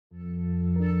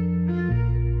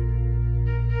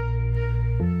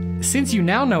Since you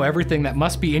now know everything that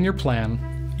must be in your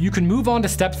plan, you can move on to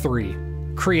step 3,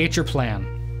 create your plan.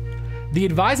 The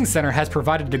Advising Center has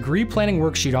provided a degree planning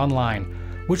worksheet online,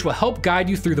 which will help guide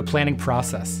you through the planning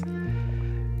process.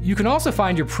 You can also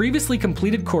find your previously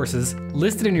completed courses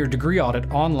listed in your degree audit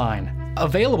online,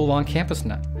 available on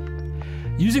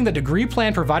CampusNet. Using the degree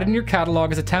plan provided in your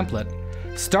catalog as a template,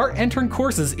 start entering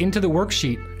courses into the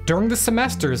worksheet during the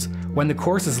semesters when the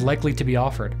course is likely to be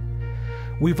offered.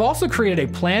 We've also created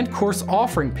a planned course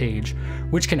offering page,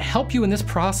 which can help you in this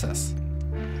process.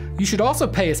 You should also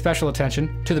pay special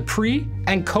attention to the pre-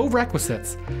 and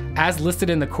co-requisites as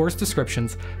listed in the course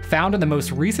descriptions found in the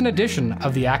most recent edition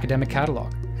of the academic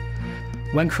catalog.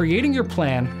 When creating your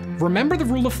plan, remember the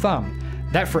rule of thumb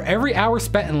that for every hour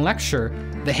spent in lecture,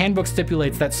 the handbook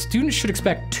stipulates that students should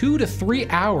expect 2 to 3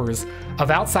 hours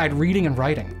of outside reading and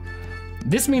writing.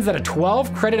 This means that a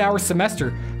 12 credit hour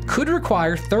semester could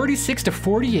require 36 to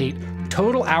 48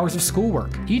 total hours of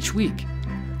schoolwork each week.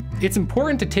 It's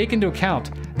important to take into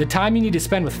account the time you need to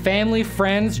spend with family,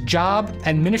 friends, job,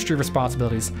 and ministry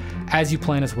responsibilities as you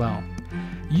plan as well.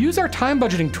 Use our time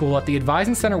budgeting tool at the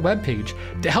Advising Center webpage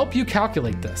to help you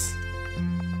calculate this.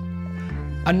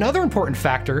 Another important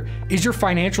factor is your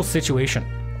financial situation.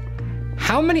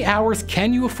 How many hours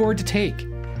can you afford to take?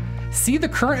 See the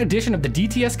current edition of the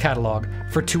DTS catalog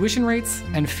for tuition rates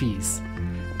and fees.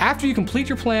 After you complete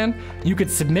your plan, you could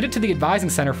submit it to the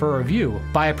Advising Center for a review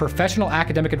by a professional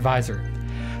academic advisor.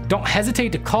 Don't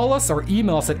hesitate to call us or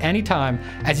email us at any time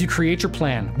as you create your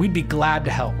plan. We'd be glad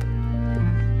to help.